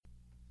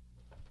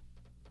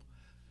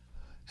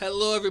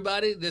Hello,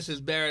 everybody. This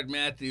is Barrett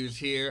Matthews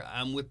here.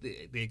 I'm with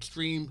the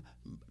Extreme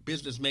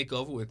Business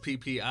Makeover with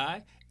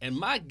PPI, and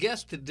my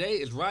guest today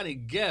is Ronnie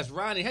Guest.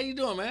 Ronnie, how you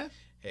doing, man?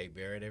 Hey,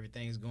 Barrett,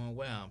 everything's going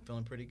well. I'm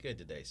feeling pretty good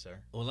today, sir.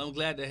 Well, I'm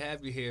glad to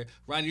have you here.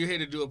 Ronnie, you're here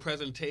to do a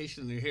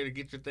presentation. You're here to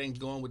get your things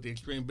going with the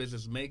Extreme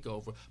Business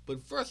Makeover.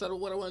 But first,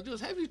 what I want to do is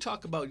have you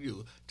talk about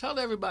you. Tell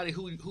everybody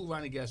who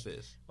Ronnie Guest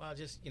is. Well,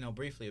 just,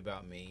 briefly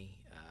about me.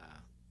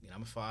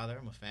 I'm a father.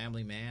 I'm a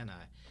family man.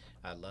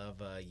 I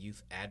love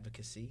youth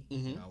advocacy.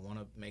 Mm-hmm. I want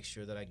to make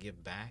sure that I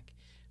give back.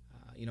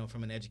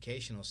 From an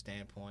educational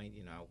standpoint,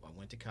 I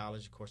went to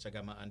college. Of course, I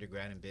got my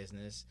undergrad in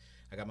business.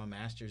 I got my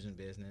master's in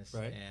business.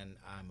 Right. And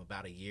I'm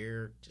about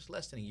just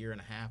less than a year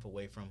and a half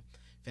away from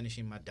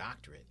finishing my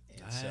doctorate.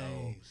 And nice.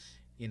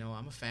 so,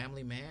 I'm a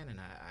family man, and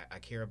I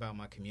care about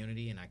my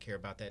community, and I care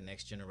about that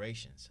next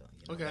generation. So,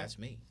 okay. That's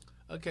me.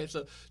 Okay,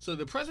 so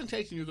the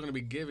presentation you're going to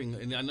be giving,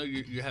 and I know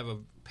you have a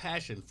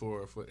passion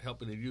for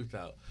helping the youth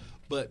out,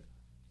 but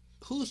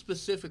who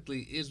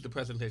specifically is the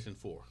presentation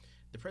for?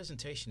 The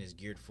presentation is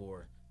geared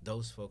for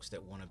those folks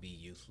that want to be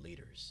youth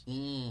leaders,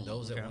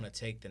 those that want to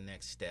take the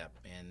next step,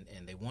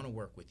 and they want to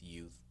work with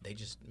youth. They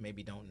just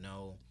maybe don't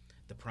know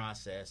the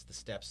process, the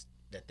steps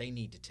that they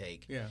need to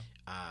take. Yeah.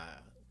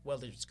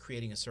 Whether it's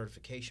creating a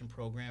certification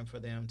program for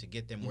them to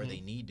get them where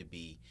they need to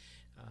be.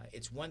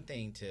 It's one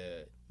thing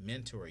to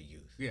mentor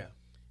youth. Yeah.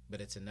 But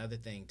it's another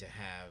thing to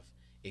have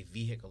a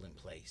vehicle in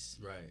place,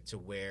 right, to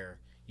where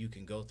you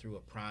can go through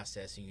a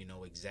process and you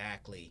know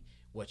exactly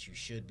what you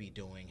should be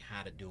doing,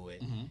 how to do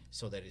it,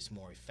 so that it's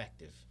more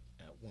effective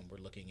when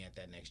we're looking at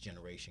that next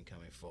generation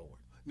coming forward.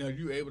 Now, are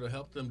you able to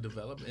help them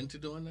develop into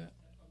doing that?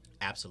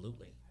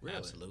 Absolutely. Really?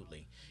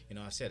 Absolutely.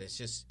 I said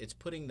it's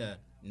putting the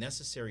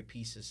necessary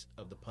pieces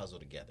of the puzzle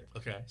together,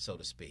 okay, so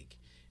to speak.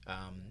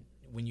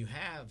 When you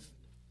have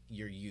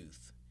your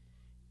youth,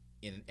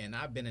 and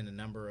I've been in a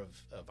number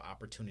of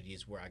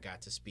opportunities where I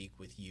got to speak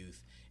with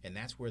youth, and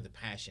that's where the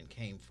passion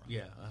came from.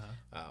 Yeah.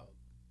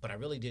 But I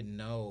really didn't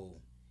know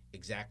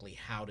exactly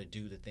how to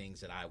do the things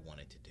that I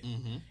wanted to do.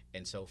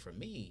 And so for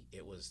me,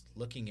 it was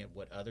looking at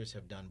what others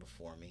have done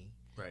before me,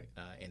 right,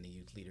 in the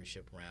youth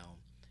leadership realm,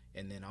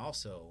 and then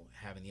also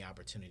having the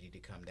opportunity to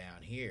come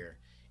down here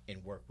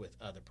and work with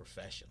other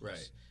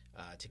professionals,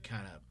 right, to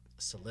kind of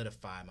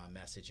solidify my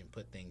message and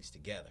put things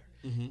together.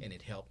 And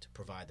it helped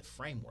provide the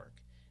framework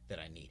that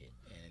I needed.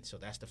 And so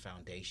that's the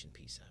foundation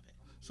piece of it.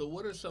 So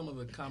what are some of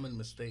the common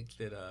mistakes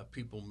that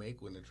people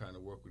make when they're trying to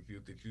work with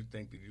youth that you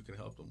think that you can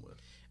help them with?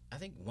 I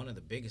think one of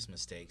the biggest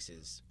mistakes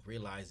is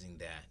realizing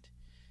that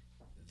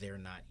they're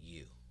not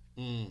you.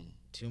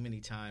 Too many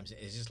times,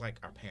 it's just like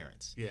our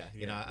parents.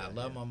 I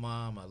love my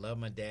mom, I love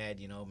my dad,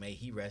 may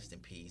he rest in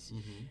peace.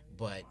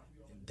 But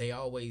they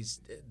always,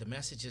 the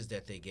messages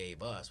that they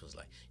gave us was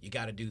like, you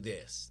got to do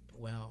this.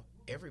 Well,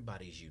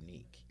 everybody's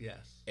unique.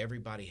 Yes.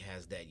 Everybody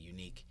has that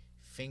unique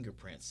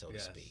fingerprint, so to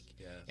speak.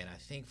 Yes. And I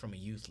think from a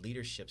youth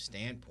leadership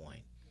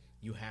standpoint,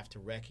 you have to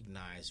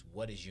recognize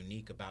what is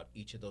unique about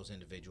each of those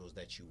individuals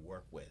that you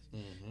work with,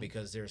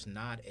 because there's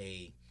not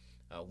a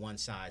one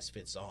size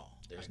fits all.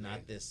 There's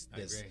not this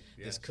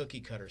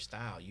cookie cutter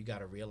style. You got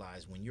to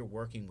realize when you're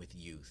working with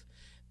youth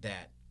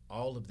that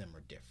all of them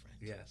are different.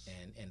 Yes.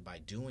 And by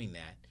doing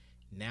that,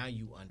 now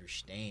you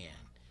understand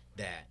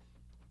that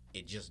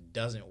it just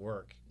doesn't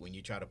work when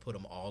you try to put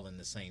them all in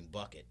the same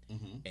bucket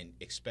and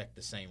expect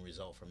the same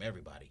result from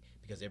everybody,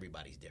 because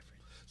everybody's different.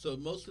 So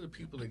most of the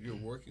people that you're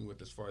working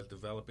with as far as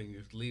developing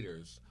youth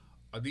leaders,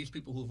 are these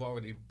people who've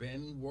already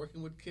been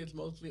working with kids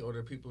mostly, or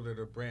are people that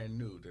are brand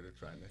new that are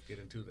trying to get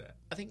into that?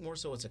 I think more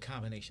so it's a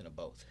combination of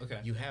both. Okay.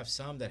 You have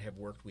some that have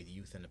worked with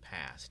youth in the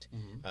past,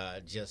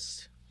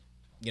 just,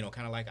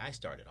 kind of like I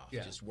started off,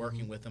 just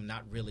working with them,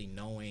 not really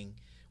knowing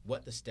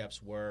what the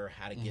steps were,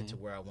 how to get to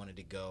where I wanted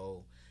to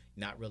go,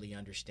 not really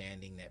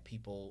understanding that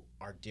people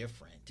are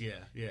different.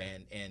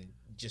 And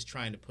just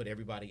trying to put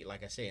everybody,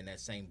 like I say, in that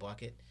same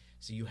bucket.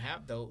 So you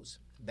have those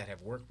that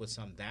have worked with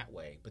some that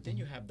way, but then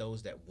you have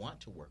those that want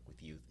to work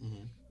with youth.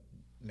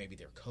 Maybe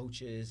they're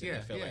coaches, and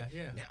they feel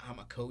now I'm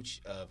a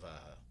coach of,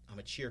 I'm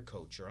a cheer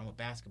coach, or I'm a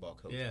basketball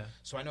coach,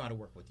 so I know how to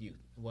work with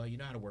youth. Well, you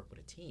know how to work with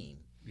a team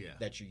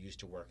that you're used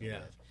to working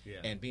with.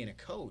 And being a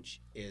coach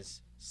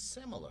is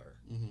similar,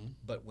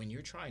 but when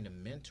you're trying to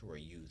mentor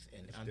youth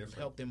and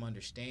help them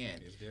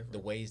understand the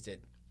ways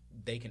that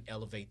they can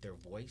elevate their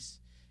voice,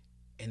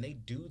 and they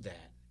do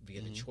that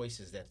via the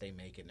choices that they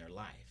make in their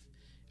life.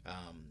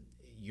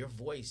 Your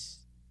voice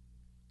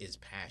is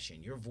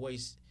passion. Your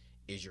voice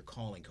is your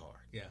calling card.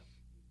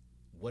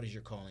 What does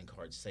your calling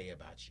card say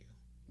about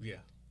you?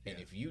 And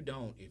if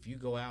you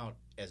go out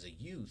as a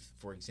youth,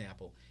 for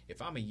example,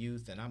 if I'm a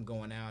youth and I'm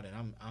going out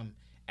and I'm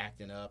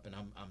acting up and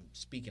I'm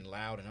speaking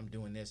loud and I'm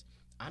doing this,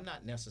 I'm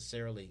not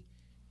necessarily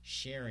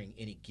sharing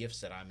any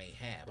gifts that I may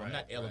have. I'm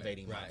not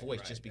elevating my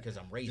voice just because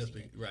I'm raising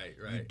it.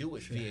 You do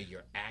it via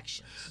your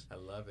actions. I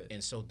love it.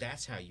 And so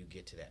that's how you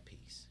get to that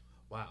piece.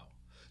 Wow.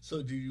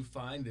 So do you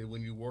find that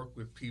when you work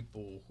with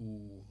people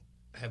who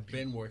have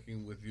been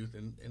working with youth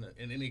in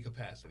any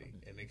capacity,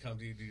 and they come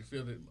to you, do you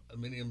feel that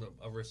many of them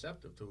are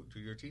receptive to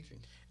your teaching?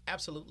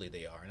 Absolutely,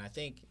 they are. And I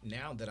think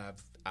now that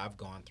I've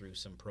gone through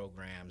some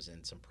programs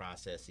and some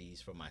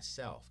processes for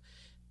myself,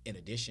 in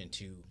addition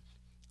to,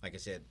 like I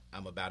said,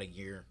 I'm about a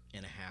year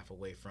and a half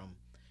away from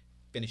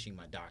finishing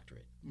my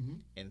doctorate. Mm-hmm.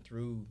 And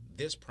through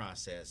this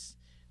process,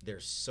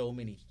 there's so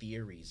many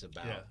theories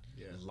about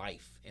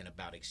life and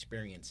about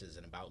experiences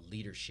and about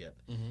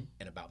leadership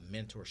and about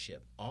mentorship.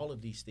 All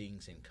of these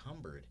things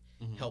encumbered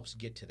helps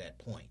get to that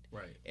point.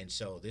 Right. And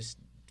so this,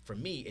 for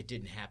me, it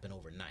didn't happen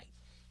overnight.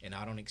 And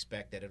I don't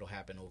expect that it'll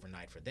happen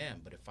overnight for them.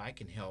 But if I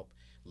can help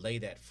lay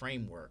that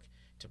framework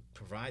to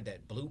provide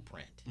that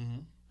blueprint,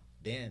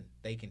 then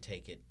they can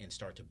take it and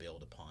start to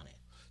build upon it.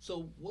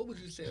 So what would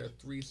you say are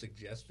 3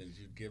 suggestions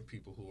you'd give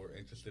people who are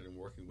interested in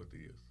working with the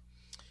youth?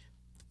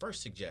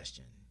 First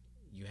suggestion,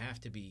 you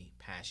have to be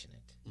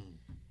passionate. Mm.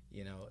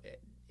 You know,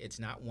 it's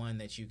not one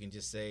that you can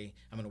just say,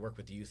 I'm going to work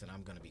with the youth and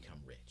I'm going to become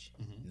rich.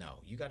 Mm-hmm. No,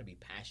 you got to be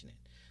passionate.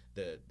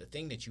 The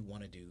thing that you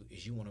want to do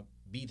is you want to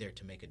be there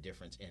to make a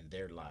difference in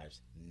their lives,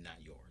 not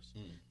yours.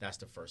 Mm. That's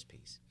the first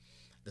piece.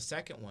 The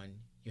second one,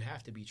 you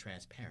have to be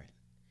transparent,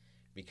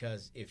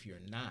 because if you're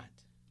not,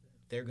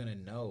 they're going to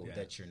know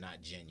that you're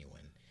not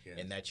genuine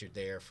and that you're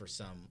there for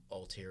some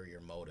ulterior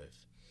motive.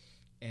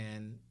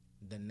 And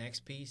the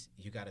next piece,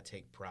 you got to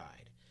take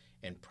pride.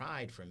 And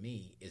PRIDE for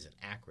me is an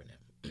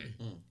acronym,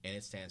 and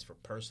it stands for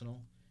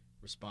Personal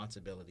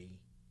Responsibility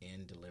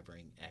in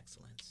Delivering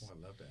Excellence. Oh,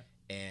 I love that.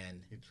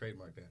 And you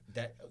trademarked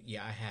that.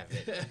 I have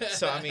it.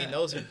 So I mean,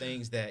 those are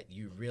things that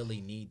you really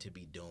need to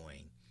be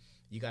doing.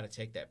 You got to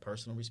take that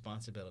personal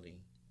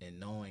responsibility and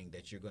knowing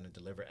that you're going to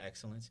deliver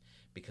excellence,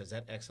 because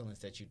that excellence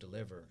that you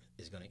deliver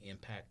is going to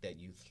impact that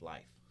youth's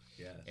life.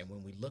 Yes. And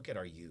when we look at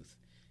our youth,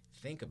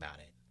 think about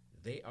it.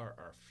 They are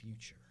our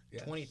future.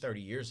 Yes. 20,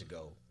 30 years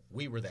ago,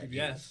 we were that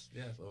yes,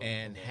 youth. Yes. Oh,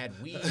 and had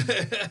we,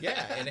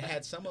 and it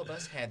had some of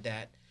us had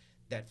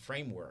that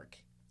framework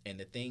and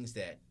the things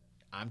that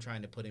I'm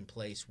trying to put in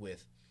place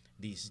with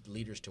these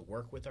leaders to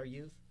work with our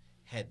youth.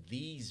 Had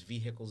these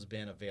vehicles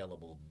been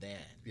available then,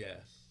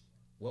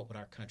 what would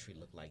our country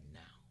look like now?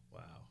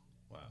 Wow.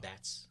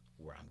 That's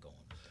where I'm going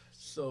with this.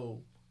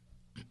 So,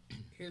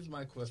 here's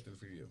my question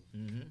for you.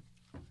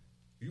 Mm-hmm.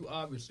 You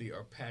obviously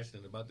are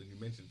passionate about this. You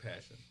mentioned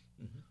passion.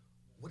 Mm-hmm.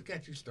 What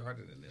got you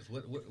started in this?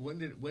 When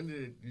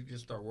did you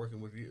just start working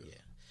with youth? Yeah.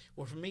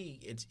 Well, for me,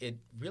 it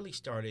really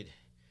started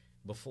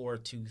before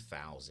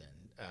 2000.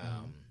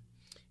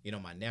 You know,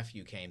 my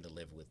nephew came to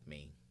live with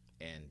me,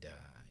 and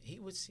he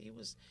was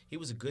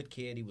a good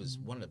kid. He was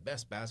one of the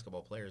best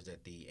basketball players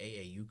that the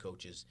AAU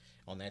coaches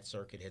on that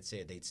circuit had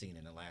said they'd seen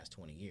in the last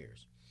 20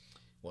 years.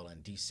 Well,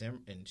 in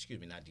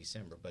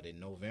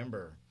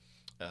November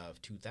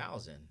of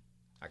 2000,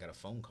 I got a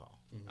phone call.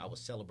 I was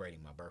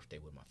celebrating my birthday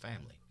with my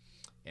family.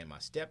 And my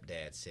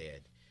stepdad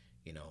said,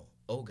 you know,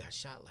 O got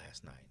shot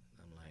last night.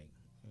 I'm like,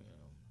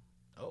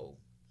 O,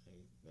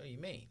 what do you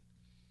mean?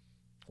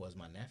 Was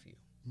my nephew.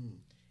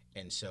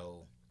 And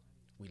so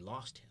we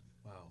lost him.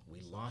 Wow.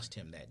 We lost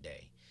him that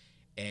day.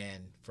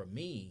 And for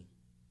me,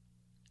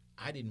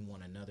 I didn't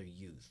want another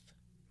youth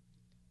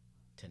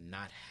to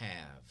not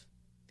have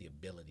the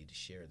ability to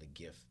share the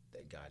gift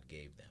that God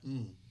gave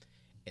them.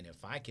 And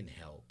if I can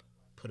help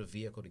put a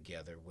vehicle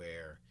together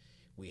where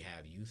we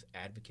have youth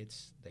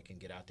advocates that can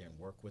get out there and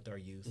work with our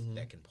youth,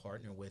 that can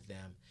partner with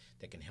them,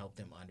 that can help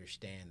them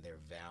understand their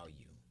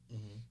value.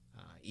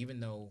 Even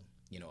though,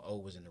 O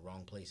was in the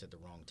wrong place at the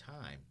wrong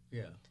time.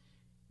 Yeah.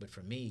 But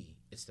for me,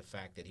 it's the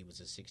fact that he was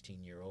a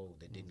 16-year-old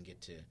that didn't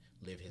get to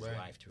live his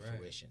life to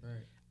fruition.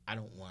 Right. I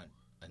don't want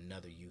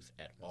another youth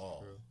at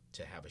all true.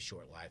 to have a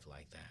short life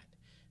like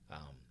that.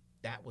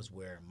 That was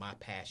where my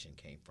passion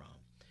came from.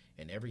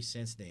 And ever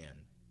since then,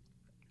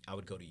 I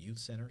would go to youth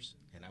centers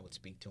and I would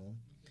speak to them,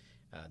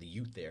 the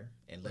youth there,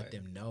 and let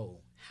them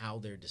know how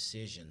their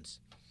decisions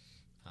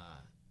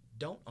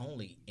don't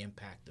only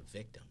impact the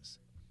victims,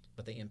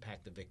 but they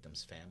impact the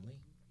victim's family.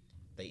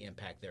 They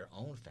impact their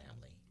own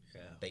family.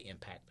 Yeah. They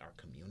impact our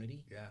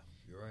community. Yeah,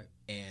 you're right.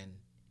 And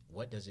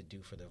what does it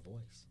do for their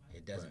voice?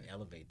 It doesn't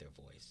elevate their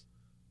voice.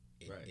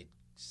 It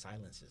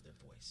silences their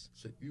voice.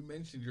 So you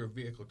mentioned your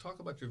vehicle. Talk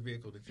about your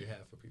vehicle that you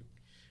have for people.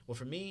 Well,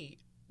 for me,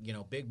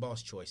 Big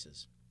Boss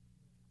Choices.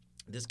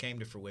 This came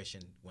to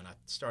fruition when I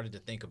started to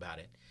think about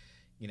it.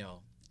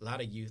 A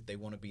lot of youth, they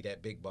want to be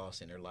that big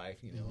boss in their life.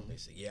 They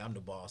say, yeah, I'm the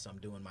boss. I'm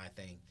doing my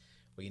thing.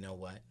 Well, you know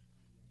what?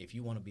 If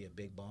you want to be a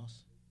big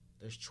boss,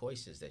 there's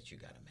choices that you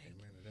got to make.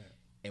 Amen to that.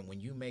 And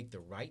when you make the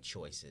right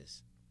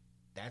choices,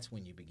 that's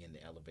when you begin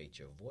to elevate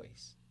your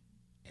voice.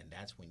 And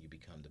that's when you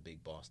become the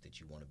big boss that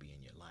you want to be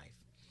in your life.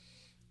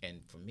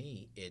 And for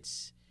me,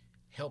 it's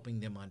helping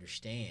them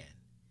understand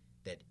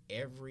that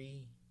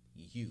every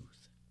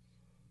youth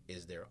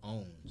is their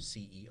own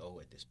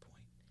CEO at this point.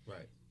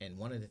 Right. And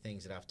one of the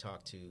things that I've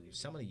talked to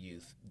some of the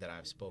youth that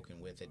I've spoken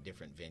with at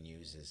different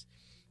venues is,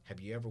 have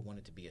you ever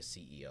wanted to be a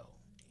CEO?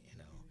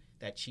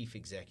 That chief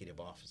executive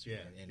officer. Yeah,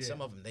 and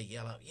some of them, they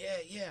yell out,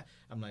 yeah.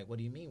 I'm like, what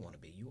do you mean want to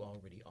be? You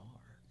already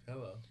are.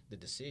 Hello. The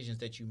decisions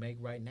that you make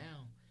right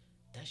now,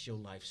 that's your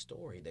life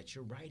story that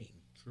you're writing.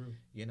 True.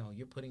 You know,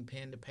 you're putting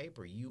pen to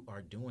paper. You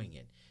are doing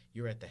it.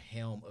 You're at the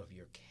helm of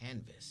your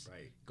canvas.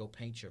 Right. Go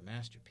paint your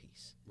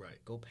masterpiece. Right.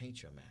 Go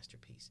paint your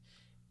masterpiece.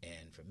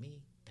 And for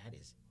me, that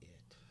is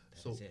it.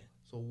 That is it.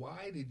 So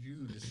why did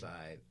you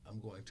decide I'm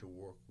going to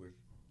work with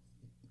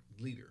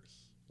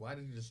leaders? Why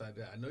did you decide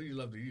that? I know you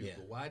love the youth,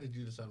 but why did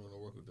you decide I'm going to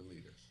work with the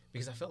leaders?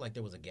 Because I felt like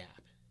there was a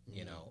gap,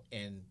 you know.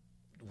 And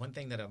one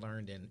thing that I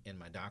learned in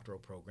my doctoral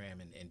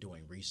program and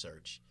doing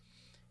research,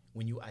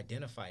 when you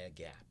identify a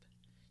gap,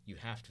 you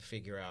have to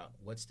figure out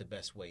what's the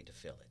best way to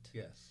fill it.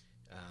 Yes.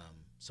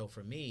 So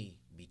for me,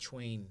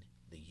 between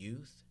the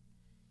youth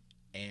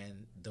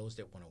and those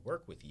that want to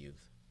work with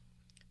youth,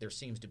 there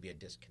seems to be a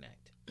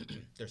disconnect.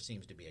 There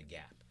seems to be a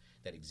gap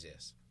that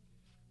exists.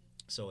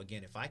 So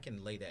again, if I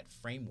can lay that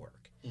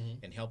framework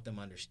and help them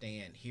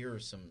understand, here are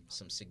some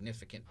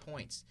significant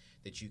points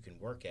that you can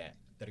work at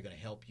that are going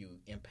to help you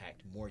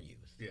impact more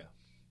youth. Yeah.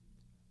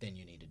 Then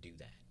you need to do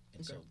that.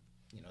 And so,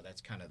 you know,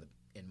 that's kind of,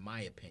 in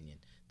my opinion,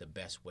 the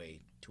best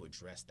way to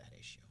address that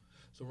issue.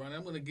 So, Ronnie,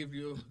 I'm going to give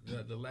you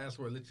the last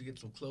word, let you get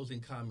some closing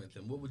comments.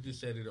 And what would you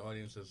say to the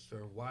audience as to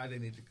why they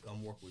need to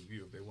come work with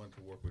you if they want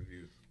to work with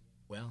you?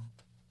 Well,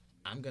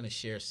 I'm going to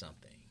share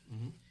something.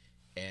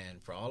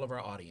 And for all of our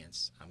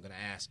audience, I'm going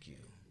to ask you,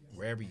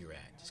 wherever you're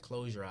at, just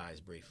close your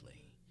eyes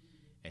briefly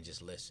and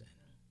just listen.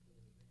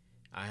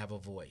 I have a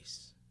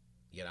voice,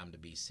 yet I'm to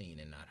be seen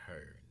and not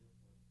heard.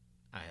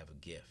 I have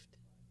a gift.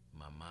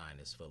 My mind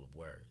is full of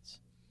words.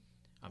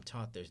 I'm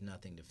taught there's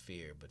nothing to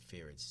fear but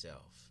fear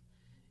itself.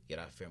 Yet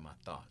I fear my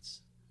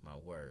thoughts, my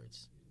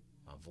words,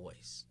 my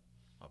voice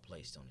are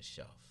placed on the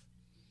shelf.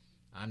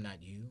 I'm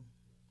not you,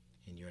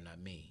 and you're not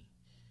me.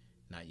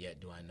 Not yet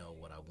do I know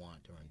what I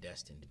want or am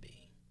destined to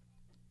be.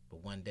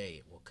 But one day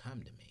it will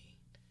come to me.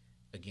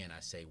 Again, I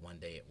say one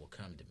day it will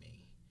come to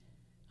me.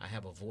 I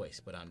have a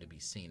voice, but I'm to be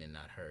seen and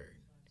not heard.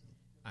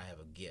 I have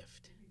a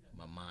gift.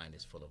 My mind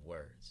is full of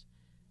words.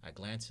 I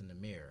glance in the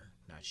mirror,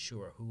 not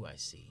sure who I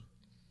see.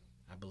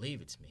 I believe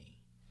it's me.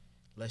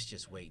 Let's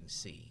just wait and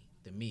see.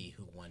 The me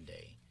who one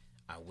day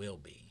I will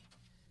be.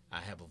 I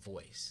have a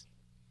voice,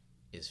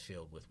 is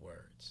filled with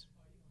words.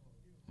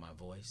 My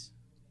voice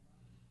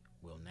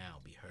will now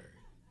be heard.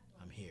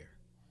 I'm here.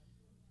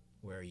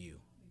 Where are you?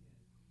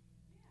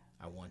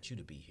 I want you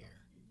to be here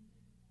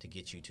to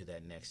get you to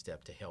that next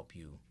step to help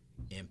you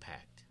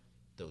impact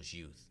those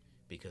youth.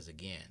 Because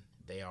again,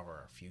 they are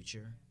our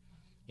future.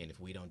 And if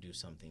we don't do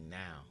something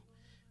now,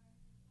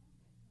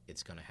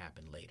 it's going to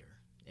happen later.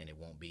 And it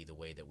won't be the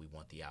way that we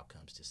want the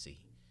outcomes to see.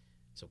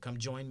 So come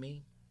join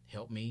me.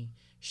 Help me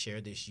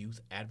share this youth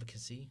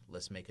advocacy.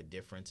 Let's make a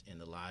difference in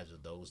the lives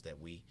of those that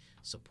we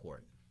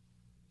support.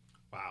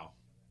 Wow.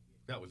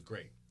 That was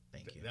great.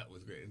 Thank you. That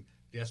was great. And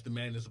yes, the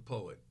man is a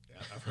poet.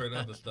 I've heard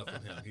other stuff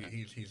from him.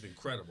 He's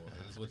incredible.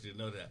 I just want you to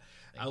know that.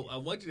 I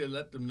want you to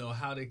let them know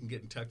how they can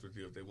get in touch with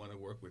you if they want to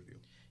work with you.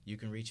 You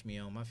can reach me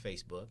on my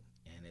Facebook,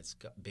 and it's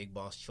Big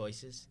Boss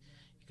Choices.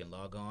 You can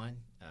log on.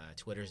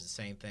 Twitter is the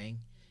same thing,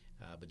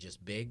 but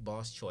just Big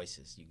Boss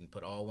Choices. You can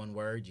put all one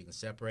word. You can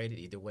separate it.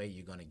 Either way,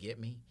 you're going to get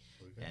me.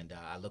 Okay. And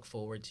I look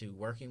forward to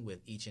working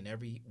with each and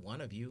every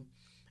one of you.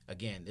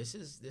 Again, this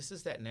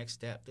is that next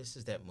step. This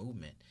is that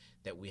movement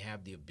that we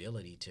have the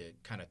ability to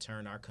kind of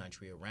turn our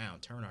country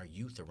around, turn our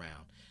youth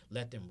around,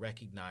 let them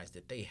recognize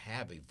that they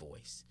have a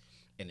voice.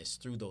 And it's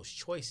through those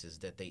choices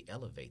that they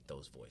elevate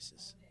those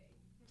voices.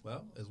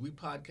 Well, as we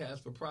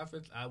podcast for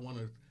profits, I want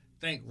to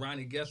thank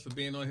Ronnie Guest for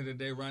being on here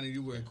today. Ronnie,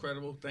 you were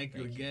incredible. Thank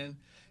you again.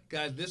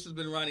 Guys, this has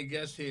been Ronnie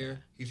Guest here.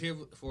 He's here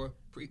for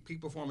Peak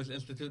Performance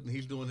Institute, and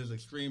he's doing his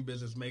Extreme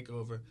Business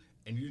Makeover.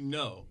 And you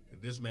know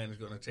that this man is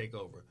going to take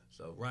over.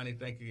 So, Ronnie,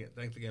 thanks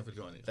again for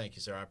joining us. Thank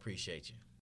you, sir. I appreciate you.